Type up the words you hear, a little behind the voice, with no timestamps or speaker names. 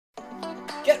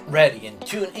Get ready and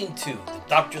tune into the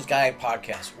Doctor's Guide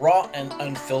podcast, Raw and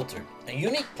Unfiltered, a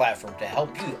unique platform to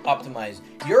help you optimize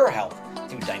your health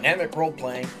through dynamic role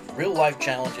playing, real life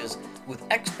challenges with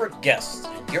expert guests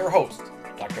and your host,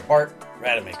 Dr. Bart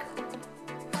Rademaker.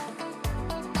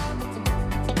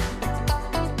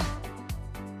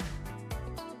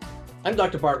 I'm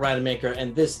Dr. Bart Rademaker,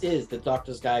 and this is the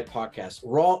Doctor's Guide podcast,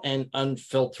 Raw and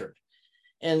Unfiltered.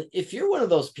 And if you're one of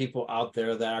those people out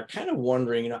there that are kind of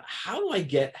wondering, how do I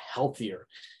get healthier?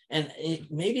 And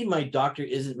maybe my doctor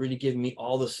isn't really giving me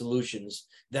all the solutions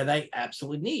that I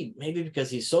absolutely need. Maybe because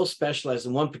he's so specialized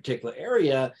in one particular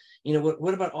area,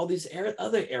 what about all these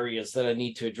other areas that I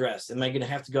need to address? Am I going to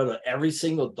have to go to every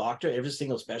single doctor, every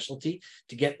single specialty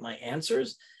to get my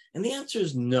answers? And the answer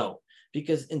is no.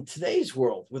 Because in today's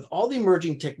world, with all the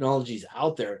emerging technologies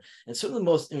out there and some of the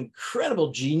most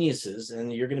incredible geniuses,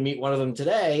 and you're going to meet one of them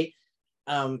today,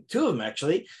 two of them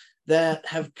actually, that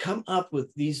have come up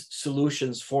with these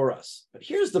solutions for us. But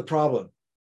here's the problem.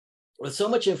 With so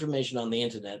much information on the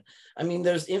internet,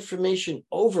 there's information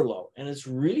overload, and it's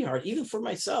really hard, even for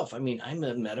myself. I'm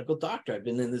a medical doctor. I've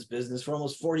been in this business for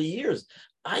almost 40 years.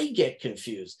 I get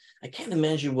confused. I can't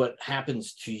imagine what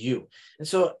happens to you. And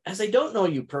so, as I don't know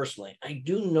you personally, I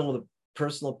do know the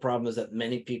personal problems that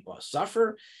many people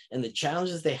suffer and the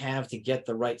challenges they have to get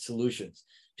the right solutions.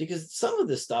 Because some of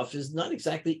this stuff is not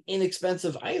exactly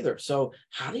inexpensive either. So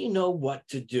how do you know what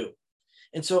to do?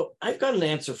 And so I've got an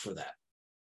answer for that.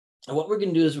 And what we're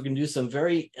going to do is we're going to do some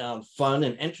very fun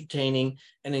and entertaining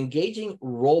and engaging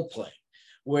role play,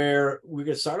 where we're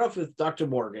going to start off with Dr.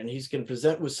 Morgan. He's going to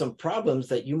present with some problems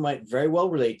that you might very well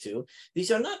relate to.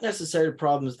 These are not necessarily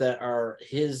problems that are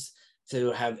his to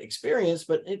have experience,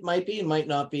 but it might be, it might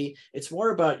not be. It's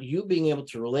more about you being able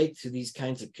to relate to these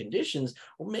kinds of conditions,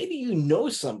 or maybe you know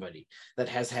somebody that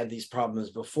has had these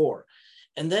problems before.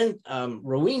 And then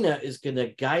Rowena is going to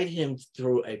guide him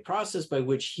through a process by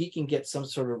which he can get some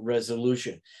sort of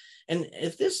resolution. And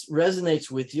if this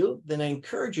resonates with you, then I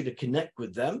encourage you to connect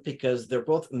with them, because they're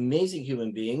both amazing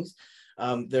human beings.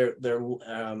 They're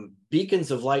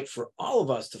beacons of light for all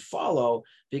of us to follow,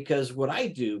 because what I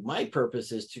do, my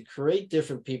purpose is to create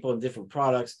different people and different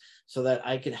products so that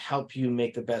I can help you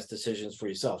make the best decisions for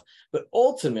yourself. But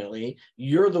ultimately,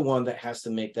 you're the one that has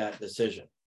to make that decision.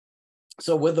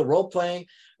 So with the role playing,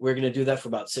 we're going to do that for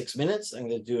about 6 minutes. I'm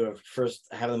going to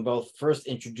have them both first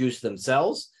introduce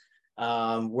themselves,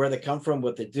 where they come from,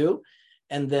 what they do.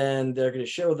 And then they're going to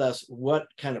share with us what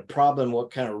kind of problem, what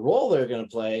kind of role they're going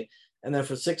to play. And then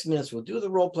for 6 minutes, we'll do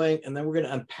the role playing, and then we're going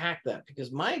to unpack that,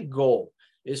 because my goal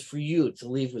is for you to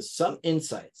leave with some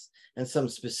insights and some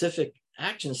specific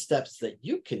action steps that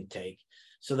you can take,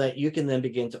 so that you can then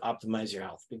begin to optimize your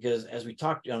health. Because as we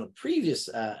talked on a previous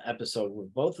episode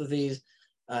with both of these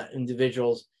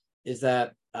individuals, is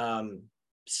that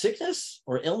sickness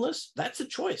or illness, that's a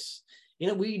choice.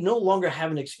 We no longer have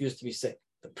an excuse to be sick.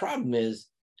 The problem is,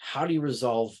 how do you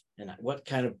resolve, and what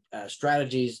kind of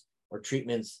strategies or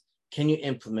treatments can you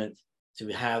implement to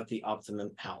have the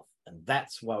optimum health? And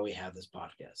that's why we have this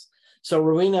podcast. So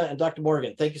Rowena and Dr.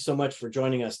 Morgan, thank you so much for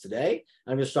joining us today.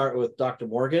 I'm going to start with Dr.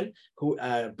 Morgan, who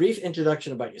a brief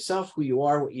introduction about yourself, who you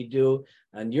are, what you do,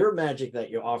 and your magic that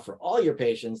you offer all your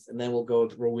patients. And then we'll go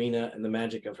to Rowena and the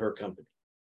magic of her company.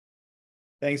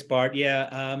 Thanks, Bart.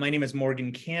 Yeah, my name is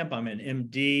Morgan Camp. I'm an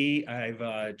MD.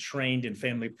 I've trained in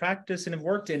family practice and have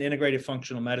worked in integrative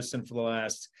functional medicine for the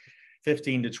last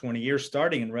 15 to 20 years,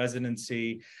 starting in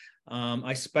residency.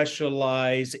 I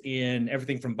specialize in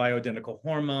everything from bioidentical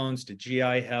hormones to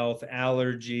GI health,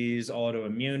 allergies,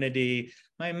 autoimmunity.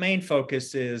 My main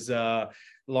focus is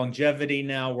longevity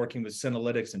now, working with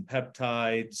senolytics and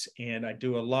peptides, and I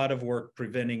do a lot of work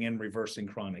preventing and reversing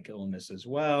chronic illness as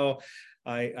well.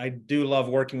 I do love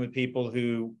working with people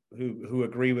who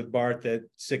agree with Bart that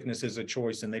sickness is a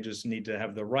choice, and they just need to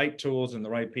have the right tools and the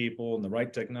right people and the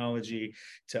right technology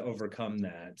to overcome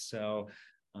that. So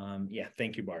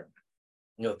thank you, Bart.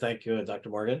 Thank you, Dr.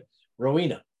 Morgan.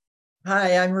 Rowena.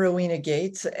 Hi, I'm Rowena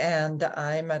Gates, and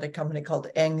I'm at a company called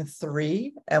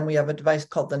Eng3, and we have a device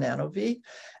called the Nano V.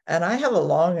 And I have a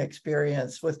long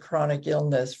experience with chronic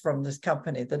illness from this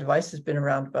company. The device has been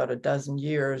around about a dozen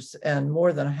years, and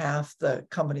more than half the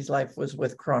company's life was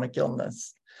with chronic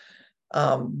illness,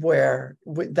 where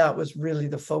that was really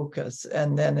the focus.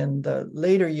 And then in the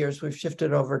later years, we've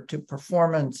shifted over to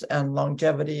performance and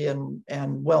longevity and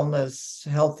wellness,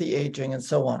 healthy aging, and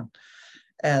so on.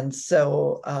 And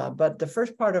so, but the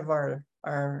first part of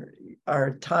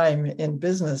our time in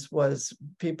business was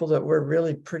people that were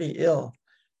really pretty ill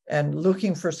and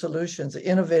looking for solutions,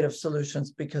 innovative solutions,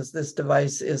 because this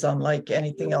device is unlike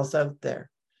anything else out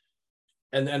there.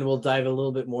 And we'll dive a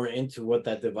little bit more into what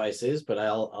that device is, but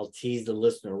I'll tease the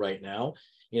listener right now.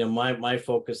 My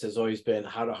focus has always been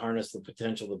how to harness the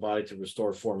potential of the body to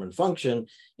restore form and function,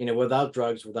 without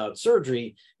drugs, without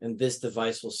surgery. And this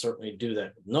device will certainly do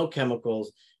that. No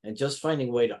chemicals, and just finding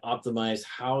a way to optimize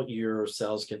how your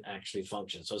cells can actually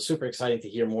function. So it's super exciting to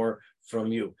hear more from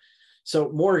you.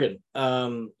 So Morgan,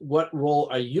 what role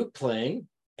are you playing?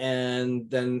 And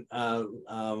then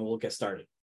we'll get started.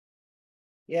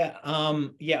 Yeah,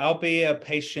 I'll be a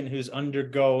patient who's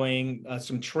undergoing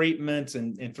some treatments,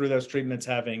 and through those treatments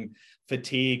having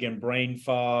fatigue and brain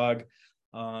fog,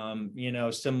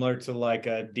 similar to like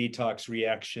a detox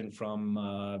reaction from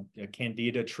a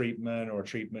candida treatment or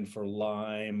treatment for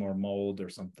Lyme or mold or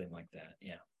something like that.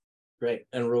 Yeah. Great.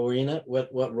 And Rowena,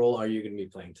 what role are you going to be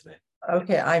playing today?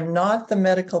 Okay, I'm not the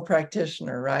medical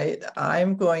practitioner, right?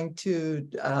 I'm going to,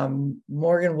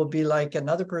 Morgan will be like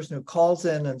another person who calls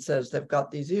in and says they've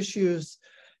got these issues,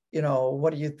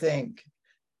 what do you think?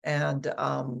 And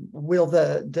will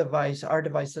the device, our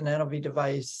device, the Nano V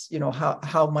device,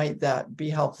 how might that be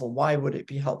helpful? Why would it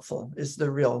be helpful is the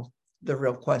real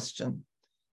question.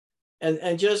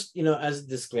 And just, as a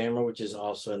disclaimer, which is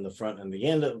also in the front and the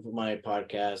end of my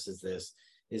podcast, is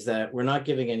that we're not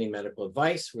giving any medical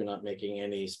advice. We're not making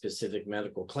any specific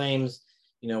medical claims.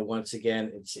 Once again,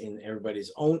 it's in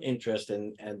everybody's own interest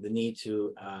and the need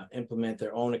to implement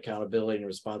their own accountability and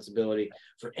responsibility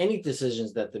for any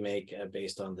decisions that they make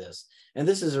based on this. And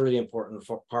this is a really important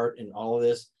part in all of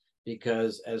this,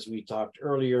 because as we talked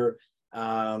earlier,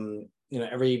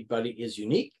 everybody is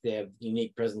unique. They have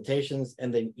unique presentations,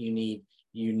 and then you need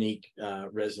unique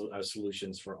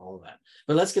solutions for all of that.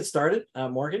 But let's get started.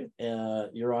 Morgan,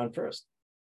 you're on first.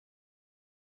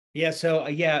 Yeah. So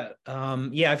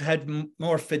I've had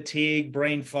more fatigue,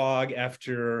 brain fog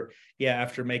after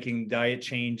making diet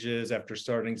changes, after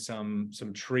starting some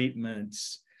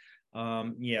treatments,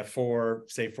 for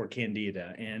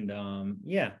candida. And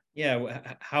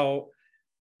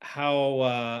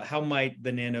how might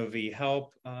the Nano V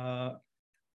help?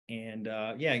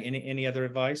 Any other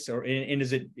advice, or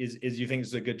is you think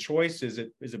it's a good choice? Is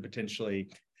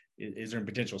there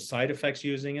potential side effects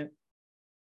using it?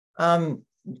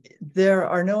 There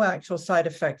are no actual side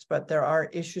effects, but there are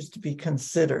issues to be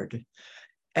considered.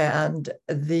 And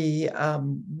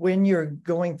when you're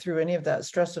going through any of that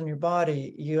stress on your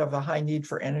body, you have a high need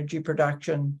for energy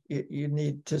production. You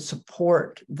need to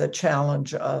support the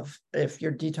challenge of if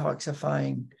you're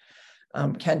detoxifying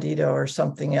candida or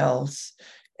something else.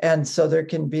 And so there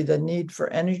can be the need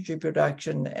for energy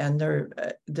production, and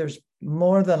there's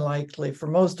more than likely, for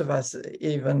most of us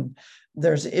even,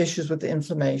 there's issues with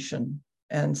inflammation.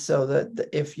 And so that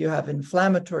if you have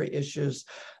inflammatory issues,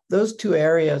 those two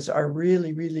areas are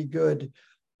really, really good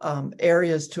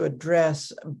areas to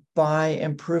address by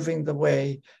improving the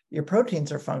way your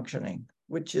proteins are functioning,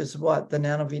 which is what the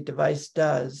Nano V device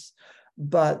does.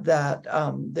 But that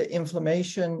the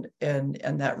inflammation and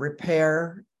that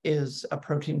repair is a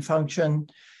protein function,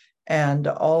 and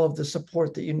all of the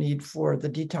support that you need for the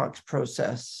detox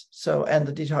process. So, and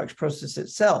the detox process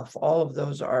itself, all of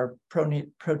those are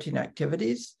protein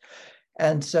activities.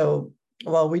 And so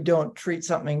while we don't treat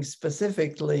something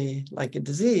specifically like a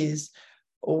disease,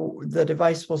 the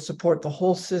device will support the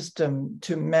whole system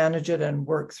to manage it and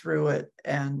work through it,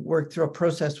 and work through a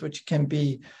process which can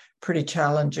be pretty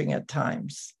challenging at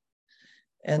times.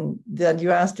 And then you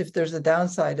asked if there's a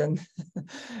downside, and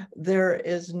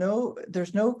there's no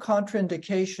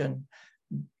contraindication.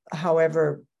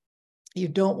 However, you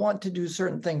don't want to do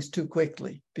certain things too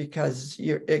quickly, because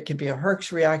it can be a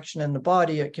Herx reaction in the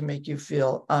body. It can make you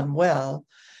feel unwell.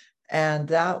 And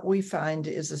that we find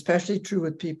is especially true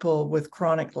with people with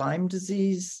chronic Lyme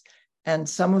disease and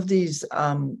some of these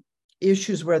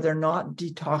issues where they're not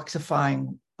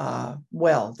detoxifying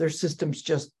well. Their system's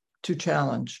just too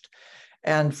challenged.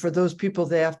 And for those people,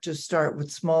 they have to start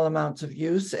with small amounts of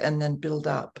use and then build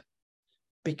up,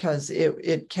 because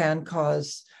it can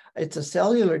cause, it's a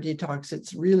cellular detox.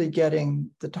 It's really getting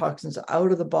the toxins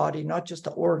out of the body, not just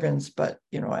the organs, but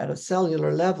at a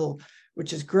cellular level,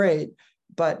 which is great,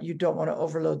 but you don't want to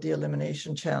overload the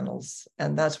elimination channels.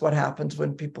 And that's what happens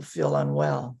when people feel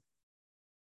unwell.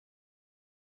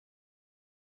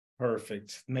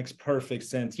 Perfect. Makes perfect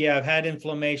sense. Yeah, I've had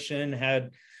inflammation,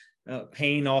 had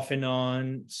pain off and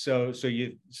on. So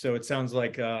it sounds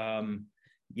like the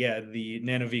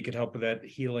Nano V could help with that,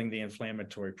 healing the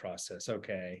inflammatory process.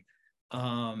 Okay.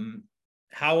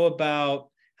 How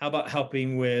about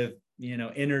helping with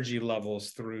energy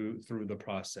levels through the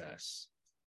process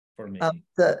for me?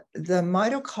 The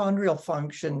mitochondrial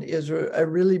function is a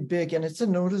really big, and it's a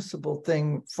noticeable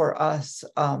thing for us.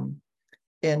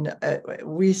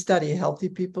 we study healthy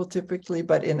people typically,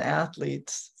 but in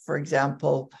athletes, for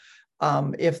example,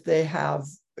 if they have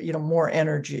more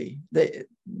energy,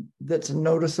 that's a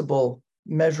noticeable,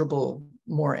 measurable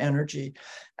more energy.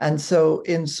 And so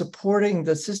in supporting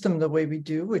the system the way we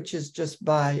do, which is just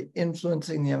by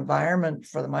influencing the environment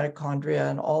for the mitochondria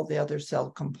and all the other cell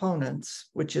components,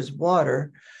 which is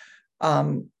water,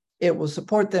 it will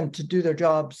support them to do their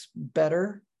jobs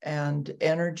better. And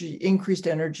increased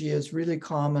energy is really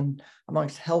common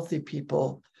amongst healthy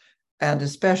people, and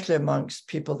especially amongst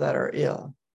people that are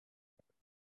ill.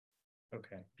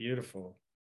 Okay, beautiful.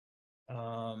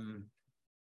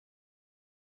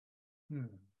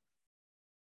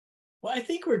 Well, I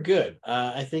think we're good.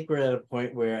 I think we're at a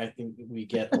point where I think we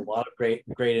get a lot of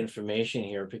great information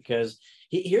here, because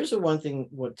here's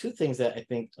two things that I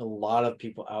think a lot of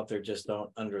people out there just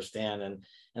don't understand. And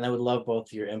I would love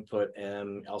both your input.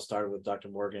 And I'll start with Dr.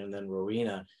 Morgan and then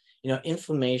Rowena.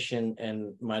 Inflammation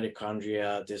and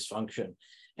mitochondria dysfunction.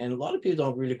 And a lot of people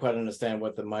don't really quite understand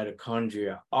what the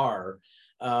mitochondria are,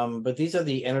 but these are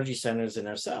the energy centers in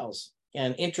our cells.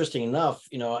 And interesting enough,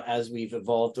 as we've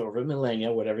evolved over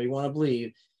millennia, whatever you want to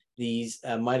believe, these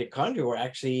mitochondria were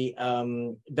actually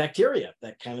bacteria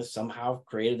that kind of somehow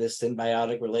created this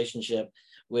symbiotic relationship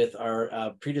with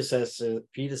our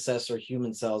predecessor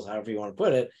human cells, however you want to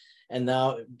put it, and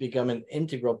now become an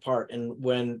integral part. And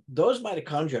when those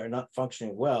mitochondria are not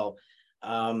functioning well,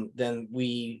 then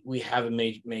we have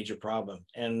a major problem.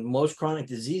 And most chronic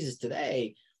diseases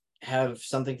today have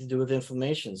something to do with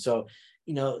inflammation. So,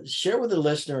 share with the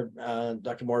listener,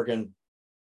 Dr. Morgan,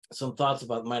 some thoughts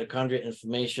about mitochondria,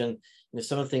 inflammation,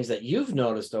 some of the things that you've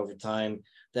noticed over time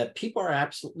that people are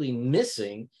absolutely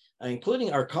missing,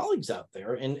 including our colleagues out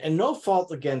there, and no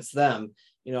fault against them.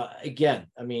 Again,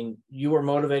 you were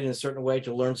motivated in a certain way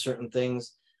to learn certain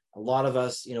things. A lot of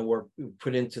us, were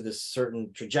put into this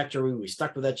certain trajectory. We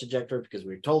stuck with that trajectory because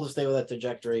we were told to stay with that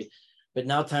trajectory. But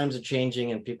now times are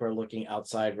changing and people are looking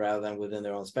outside rather than within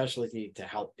their own specialty to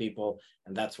help people.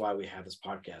 And that's why we have this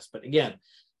podcast. But again,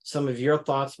 some of your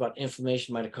thoughts about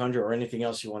inflammation, mitochondria, or anything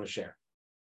else you want to share.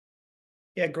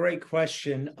 Yeah, great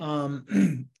question.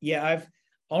 I've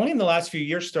only in the last few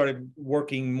years started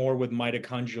working more with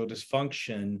mitochondrial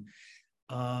dysfunction.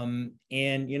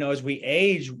 As we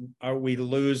age, we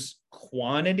lose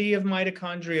quantity of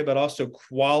mitochondria, but also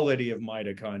quality of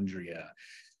mitochondria.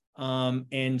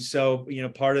 And so,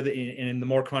 part of the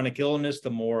more chronic illness,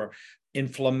 the more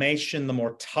inflammation, the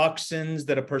more toxins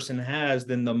that a person has,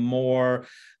 then the more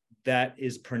that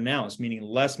is pronounced, meaning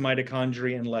less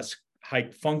mitochondria and less high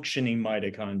functioning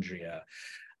mitochondria.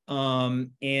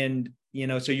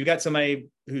 So you've got somebody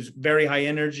who's very high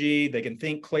energy, they can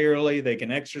think clearly, they can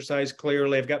exercise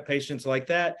clearly. I've got patients like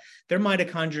that. Their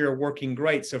mitochondria are working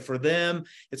great. So for them,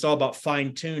 it's all about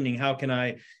fine tuning. How can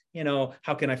I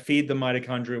feed the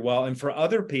mitochondria well? And for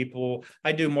other people,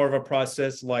 I do more of a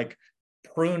process like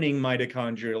pruning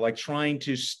mitochondria, like trying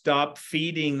to stop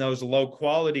feeding those low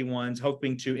quality ones,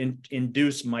 hoping to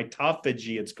induce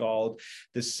mitophagy, it's called,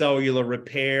 the cellular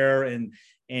repair and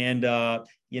even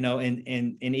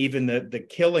the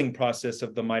killing process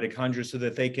of the mitochondria, so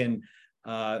that they can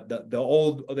the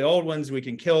old ones, we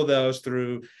can kill those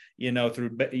through a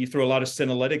lot of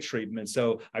senolytic treatment.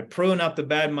 So I prune out the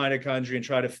bad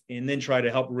mitochondria and then try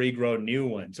to help regrow new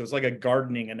ones. So it's like a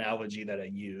gardening analogy that I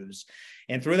use.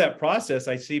 And through that process,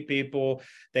 I see people,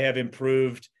 they have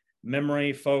improved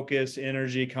memory, focus,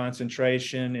 energy,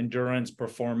 concentration, endurance,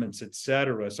 performance,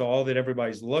 etc. So all that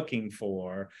everybody's looking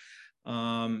for.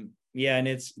 And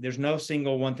there's no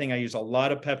single one thing. I use a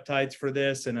lot of peptides for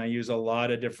this, and I use a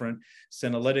lot of different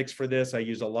senolytics for this. I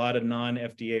use a lot of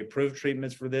non-FDA approved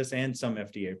treatments for this, and some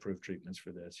FDA approved treatments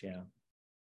for this.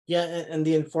 Yeah, and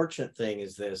the unfortunate thing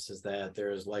is that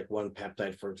there's like one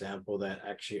peptide, for example, that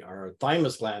actually our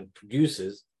thymus gland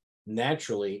produces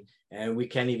naturally, and we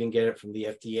can't even get it from the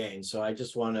FDA. And so I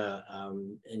just want to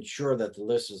ensure that the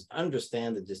listeners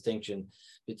understand the distinction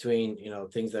between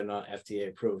things that are not FDA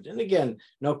approved. And again,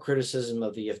 no criticism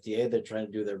of the FDA. They're trying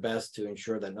to do their best to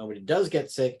ensure that nobody does get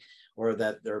sick or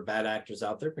that there are bad actors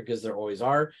out there, because there always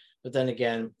are. But then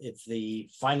again, it's the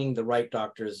finding the right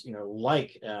doctors,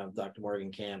 like Dr.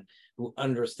 Morgan Camp, who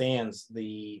understands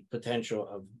the potential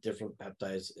of different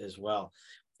peptides as well.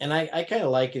 And I kind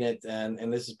of liken it,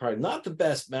 and this is probably not the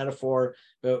best metaphor,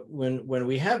 but when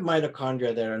we have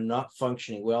mitochondria that are not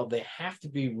functioning well, they have to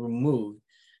be removed,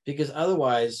 because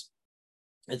otherwise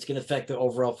it's going to affect the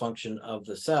overall function of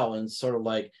the cell. And sort of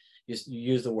like you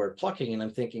use the word plucking, and I'm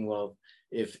thinking, well,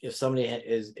 if somebody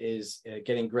is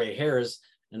getting gray hairs,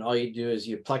 and all you do is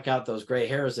you pluck out those gray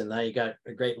hairs, and now you got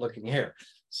a great looking hair.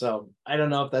 So I don't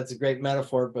know if that's a great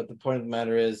metaphor, but the point of the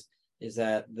matter is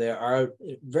that there are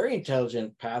very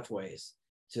intelligent pathways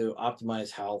to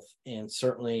optimize health. And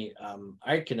certainly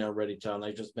I can already tell, and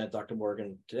I just met Dr.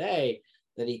 Morgan today,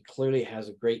 that he clearly has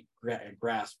a great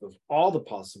grasp of all the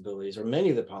possibilities, or many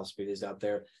of the possibilities out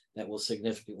there that will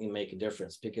significantly make a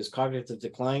difference, because cognitive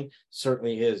decline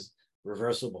certainly is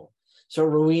reversible. So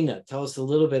Rowena, tell us a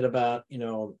little bit about,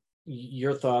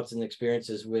 your thoughts and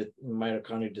experiences with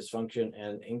mitochondrial dysfunction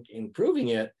and improving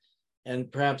it,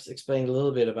 and perhaps explain a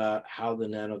little bit about how the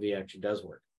NanoVi actually does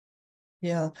work.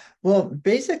 Yeah, well,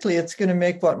 basically it's going to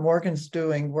make what Morgan's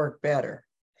doing work better.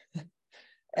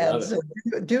 And so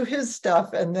do his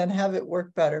stuff and then have it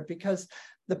work better, because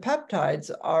the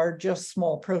peptides are just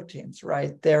small proteins,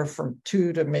 right? They're from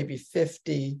 2 to maybe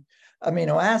 50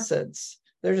 amino acids.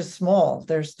 They're just small.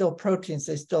 They're still proteins.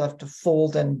 They still have to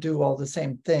fold and do all the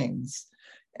same things.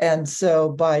 And so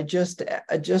by just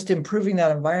improving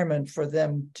that environment for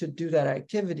them to do that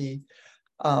activity,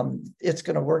 it's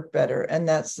going to work better. And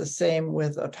that's the same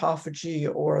with autophagy,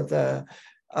 or the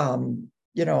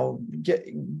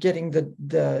getting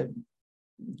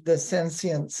the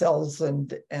sentient cells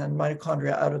and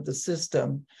mitochondria out of the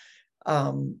system.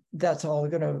 That's all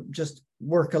going to just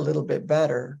work a little bit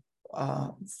better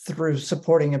through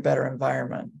supporting a better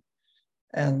environment.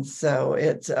 And so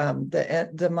it's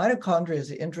the mitochondria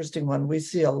is an interesting one. We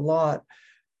see a lot.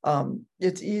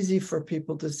 It's easy for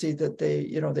people to see that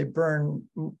they burn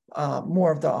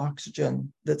more of the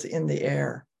oxygen that's in the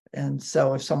air. And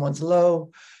so if someone's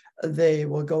low, they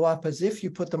will go up as if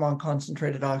you put them on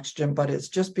concentrated oxygen, but it's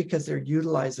just because they're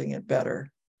utilizing it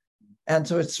better. And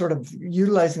so it's sort of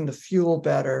utilizing the fuel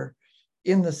better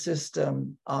in the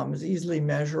system, is easily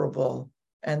measurable.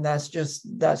 And that's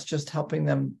just helping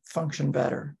them function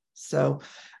better. So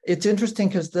it's interesting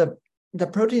because the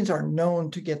proteins are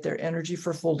known to get their energy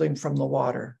for folding from the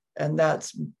water. And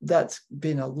that's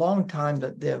been a long time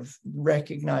that they've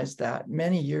recognized that.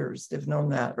 Many years they've known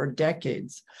that, or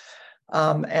decades.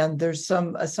 And there's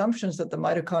some assumptions that the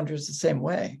mitochondria is the same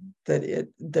way, that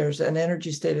there's an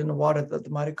energy state in the water that the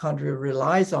mitochondria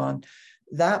relies on.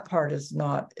 That part is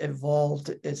not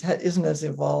evolved, isn't as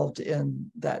evolved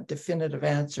in that definitive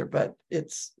answer, but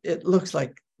it looks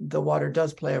like the water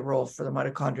does play a role for the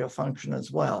mitochondrial function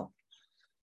as well.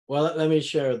 Well, let me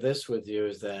share this with you,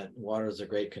 is that water is a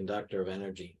great conductor of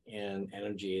energy, and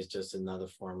energy is just another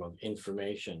form of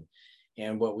information.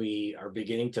 And what we are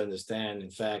beginning to understand, in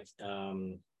fact,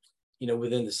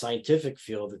 within the scientific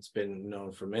field, it's been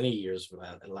known for many years, for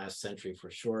the last century for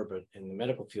sure, but in the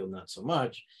medical field, not so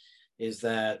much, is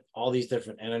that all these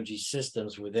different energy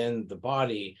systems within the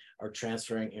body are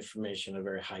transferring information at a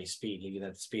very high speed, even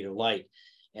at the speed of light.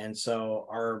 And so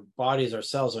our bodies, our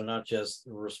cells, are not just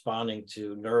responding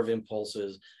to nerve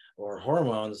impulses or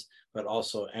hormones, but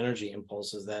also energy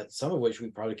impulses, that some of which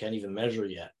we probably can't even measure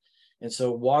yet. And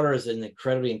so water is an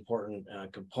incredibly important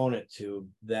component to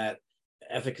that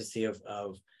efficacy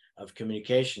of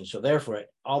communication. So therefore,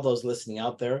 all those listening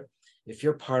out there, if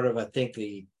you're part of, I think,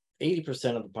 the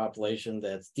 80% of the population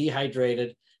that's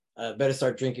dehydrated, better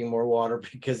start drinking more water,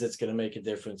 because it's going to make a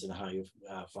difference in how you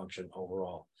function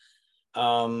overall.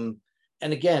 And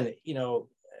again,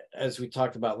 as we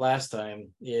talked about last time,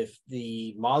 if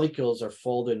the molecules are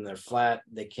folded and they're flat,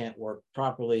 they can't work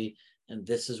properly. And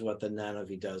this is what the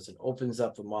NanoVi does. It opens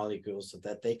up the molecules so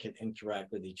that they can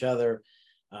interact with each other,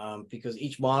 because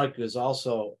each molecule is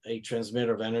also a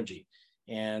transmitter of energy.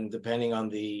 And depending on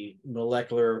the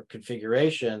molecular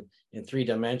configuration in 3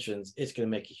 dimensions, it's going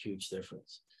to make a huge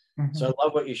difference. Mm-hmm. So I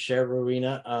love what you shared,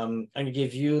 Rowena. I'm going to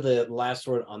give you the last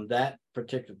word on that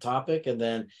particular topic, and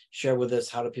then share with us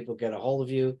how do people get a hold of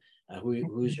you,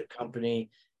 who's your company,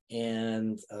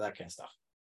 and that kind of stuff.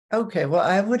 Okay, well,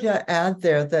 I would add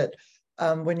there that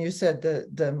when you said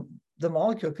the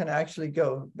molecule can actually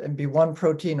go and be one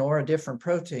protein or a different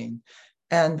protein,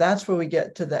 and that's where we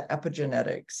get to the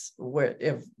epigenetics, where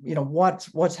if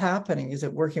what's happening, is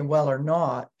it working well or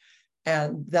not,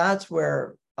 and that's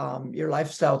where your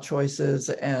lifestyle choices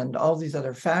and all these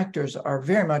other factors are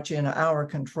very much in our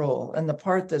control. And the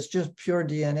part that's just pure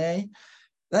DNA,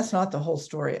 that's not the whole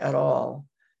story at all.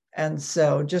 And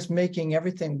so just making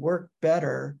everything work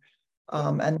better,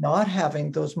 and not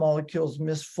having those molecules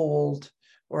misfold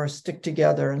or stick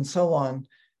together and so on,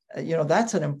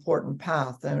 that's an important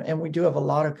path. And we do have a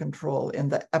lot of control in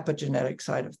the epigenetic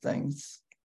side of things.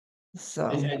 So,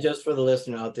 and just for the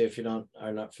listener out there, if you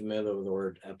are not familiar with the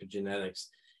word epigenetics,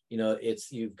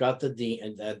 you've got that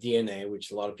DNA,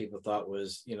 which a lot of people thought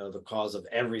was, the cause of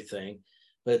everything.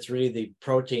 but it's really the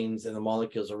proteins and the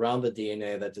molecules around the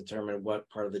DNA that determine what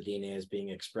part of the DNA is being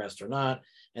expressed or not,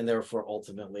 and therefore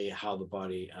ultimately how the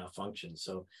body functions.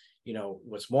 So, you know,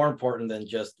 what's more important than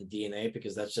just the DNA,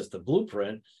 because that's just the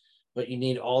blueprint, but you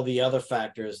need all the other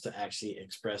factors to actually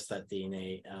express that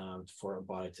DNA for a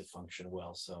body to function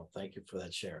well. So thank you for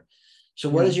that share. So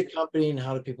what is your company and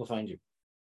how do people find you?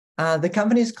 The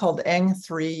company is called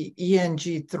ENG3,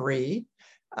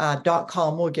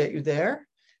 ENG3.com will get you there.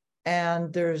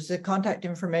 And there's the contact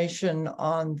information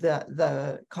on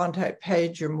the contact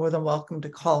page. You're more than welcome to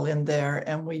call in there.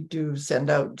 And we do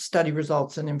send out study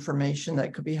results and information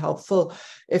that could be helpful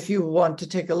if you want to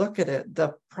take a look at it.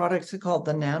 The products are called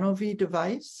the Nano V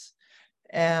device.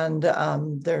 And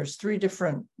there's 3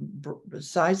 different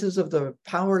sizes of the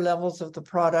power levels of the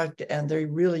product. And they're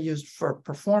really used for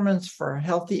performance, for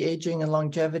healthy aging and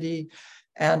longevity,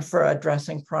 and for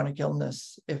addressing chronic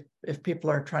illness if people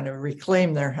are trying to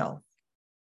reclaim their health.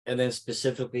 And then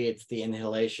specifically, it's the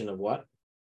inhalation of what?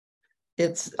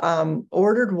 It's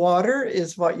ordered water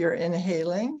is what you're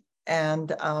inhaling,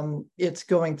 and it's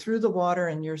going through the water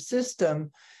in your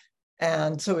system.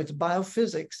 And so it's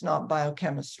biophysics, not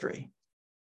biochemistry.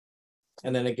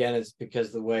 And then again, it's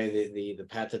because the way the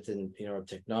patented, you know,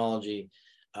 technology,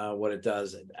 what it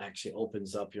does, it actually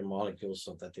opens up your molecules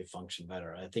so that they function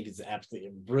better. I think it's absolutely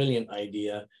a brilliant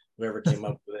idea. Whoever came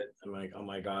up with it, I'm like, oh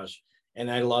my gosh.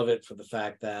 And I love it for the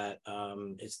fact that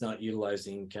it's not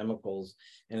utilizing chemicals,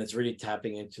 and it's really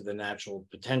tapping into the natural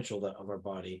potential of our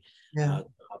body to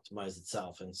optimize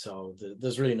itself. And so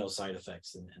there's really no side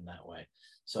effects in that way.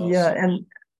 So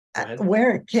and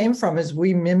where it came from is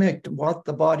we mimicked what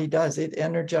the body does. It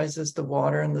energizes the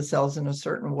water and the cells in a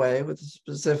certain way with a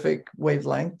specific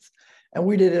wavelength. And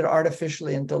we did it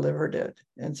artificially and delivered it.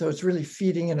 And so it's really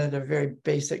feeding it at a very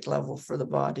basic level for the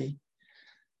body.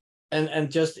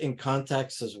 And just in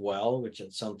context as well, which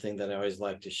is something that I always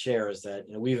like to share, is that,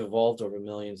 you know, we've evolved over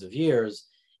millions of years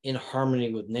in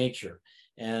harmony with nature.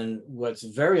 And what's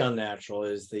very unnatural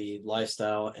is the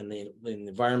lifestyle and the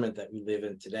environment that we live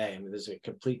in today. I mean, there's a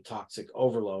complete toxic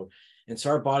overload. And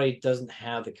so our body doesn't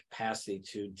have the capacity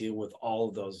to deal with all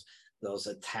of those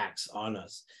attacks on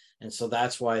us. And so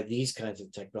that's why these kinds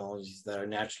of technologies that are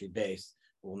naturally based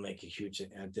will make a huge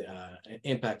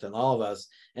impact on all of us.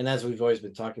 And as we've always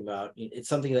been talking about, it's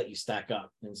something that you stack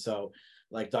up. And so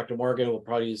like Dr. Morgan will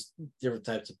probably use different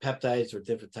types of peptides or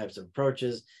different types of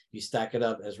approaches. You stack it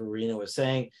up, as Rowena was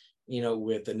saying, you know,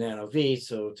 with the Nano V,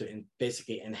 so to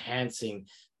basically enhancing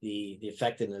the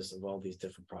effectiveness of all these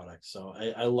different products. So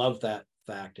I love that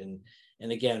fact. And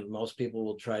again, most people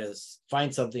will try to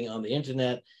find something on the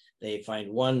internet. They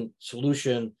find one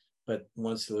solution, but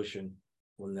one solution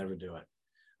will never do it.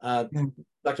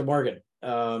 Dr. Morgan,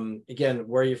 again,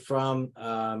 where are you from?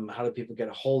 How do people get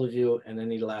a hold of you? And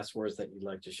any last words that you'd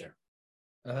like to share?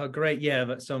 Great.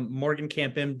 Yeah. So Morgan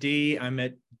Camp, MD. I'm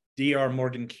at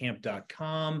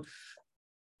drmorgancamp.com.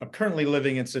 I'm currently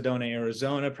living in Sedona,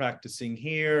 Arizona, practicing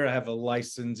here. I have a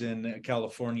license in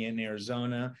California and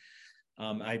Arizona.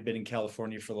 I've been in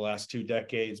California for the last 2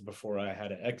 decades before I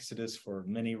had an exodus for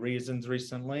many reasons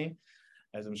recently,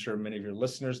 as I'm sure many of your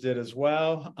listeners did as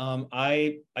well.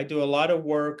 I do a lot of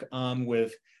work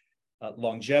with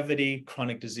longevity,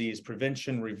 chronic disease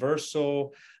prevention,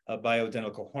 reversal,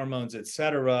 bioidentical hormones, et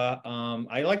cetera.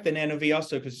 I like the Nano V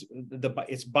also because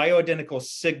it's bioidentical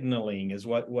signaling is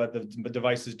what the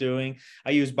device is doing.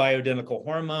 I use bioidentical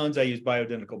hormones. I use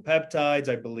bioidentical peptides.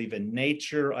 I believe in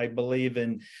nature.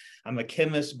 I'm a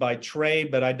chemist by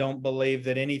trade, but I don't believe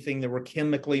that anything that we're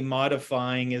chemically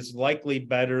modifying is likely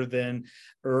better than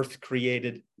Earth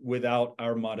created without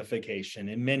our modification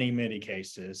in many, many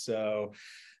cases. So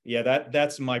yeah,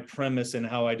 that's my premise and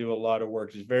how I do a lot of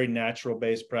work. It's very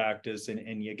natural-based practice and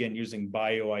again, using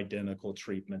bioidentical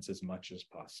treatments as much as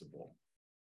possible.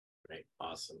 Great,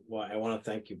 awesome. Well, I want to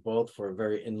thank you both for a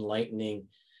very enlightening,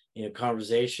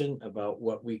 conversation about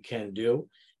what we can do.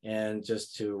 And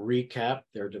just to recap,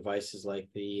 there are devices like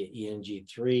the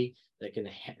ENG3 that can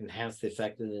enhance the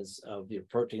effectiveness of the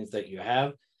proteins that you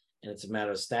have. And it's a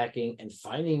matter of stacking and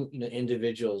finding,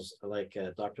 individuals like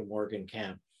Dr. Morgan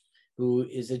Camp, who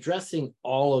is addressing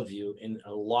all of you in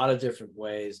a lot of different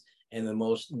ways in the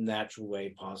most natural way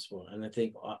possible. And I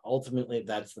think ultimately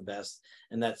that's the best.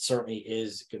 And that certainly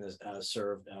is going to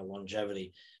serve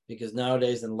longevity, because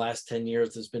nowadays in the last 10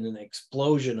 years, there's been an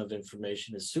explosion of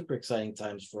information. It's super exciting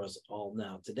times for us all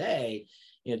now today.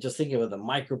 Just thinking about the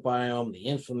microbiome, the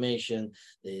inflammation,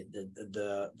 the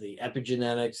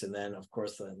epigenetics, and then of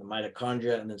course the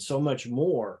mitochondria, and then so much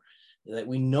more that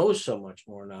we know so much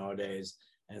more nowadays.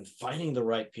 And finding the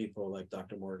right people like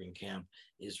Dr. Morgan Camp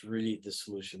is really the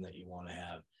solution that you want to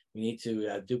have. We need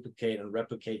to duplicate and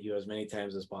replicate you as many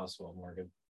times as possible,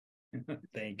 Morgan.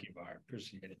 Thank you, Bart.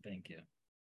 Appreciate it. Thank you.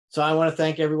 So I want to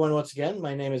thank everyone once again.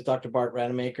 My name is Dr. Bart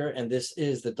Rademaker, and this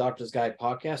is the Doctor's Guide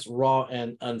podcast, Raw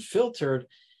and Unfiltered.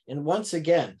 And once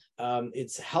again,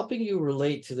 it's helping you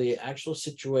relate to the actual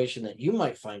situation that you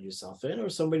might find yourself in, or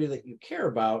somebody that you care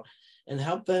about, and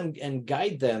help them and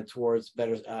guide them towards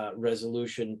better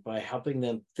resolution by helping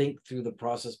them think through the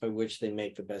process by which they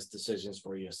make the best decisions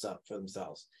for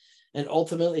themselves. And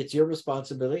ultimately, it's your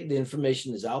responsibility. The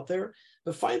information is out there,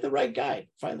 but find the right guide,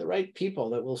 find the right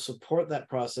people that will support that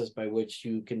process by which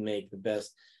you can make the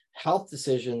best health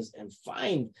decisions and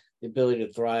find the ability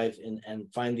to thrive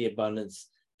and find the abundance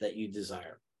that you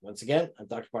desire. Once again, I'm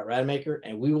Dr. Bart Rademaker,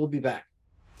 and we will be back.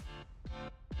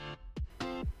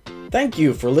 Thank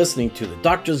you for listening to The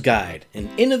Doctor's Guide, an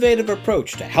innovative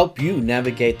approach to help you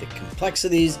navigate the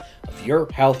complexities of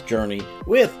your health journey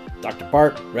with Dr.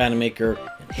 Bart Rademaker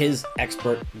and his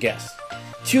expert guests.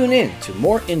 Tune in to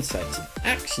more insights and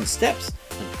action steps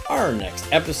in our next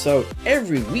episode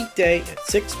every weekday at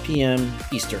 6 p.m.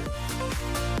 Eastern.